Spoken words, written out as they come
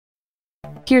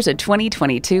Here's a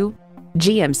 2022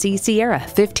 GMC Sierra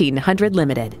 1500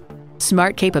 Limited.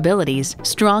 Smart capabilities,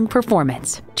 strong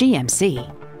performance,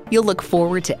 GMC. You'll look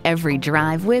forward to every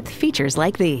drive with features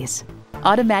like these: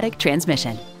 automatic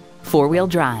transmission, four-wheel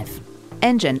drive,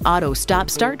 engine auto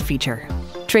stop-start feature,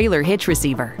 trailer hitch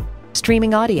receiver,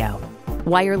 streaming audio,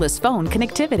 wireless phone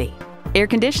connectivity, air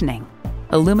conditioning,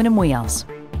 aluminum wheels,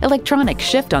 electronic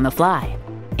shift on the fly,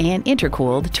 and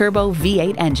intercooled turbo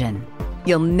V8 engine.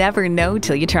 You'll never know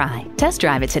till you try. Test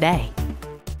drive it today.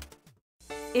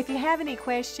 If you have any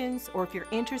questions or if you're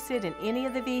interested in any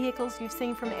of the vehicles you've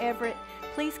seen from Everett,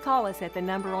 please call us at the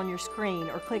number on your screen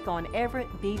or click on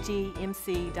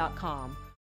everettbgmc.com.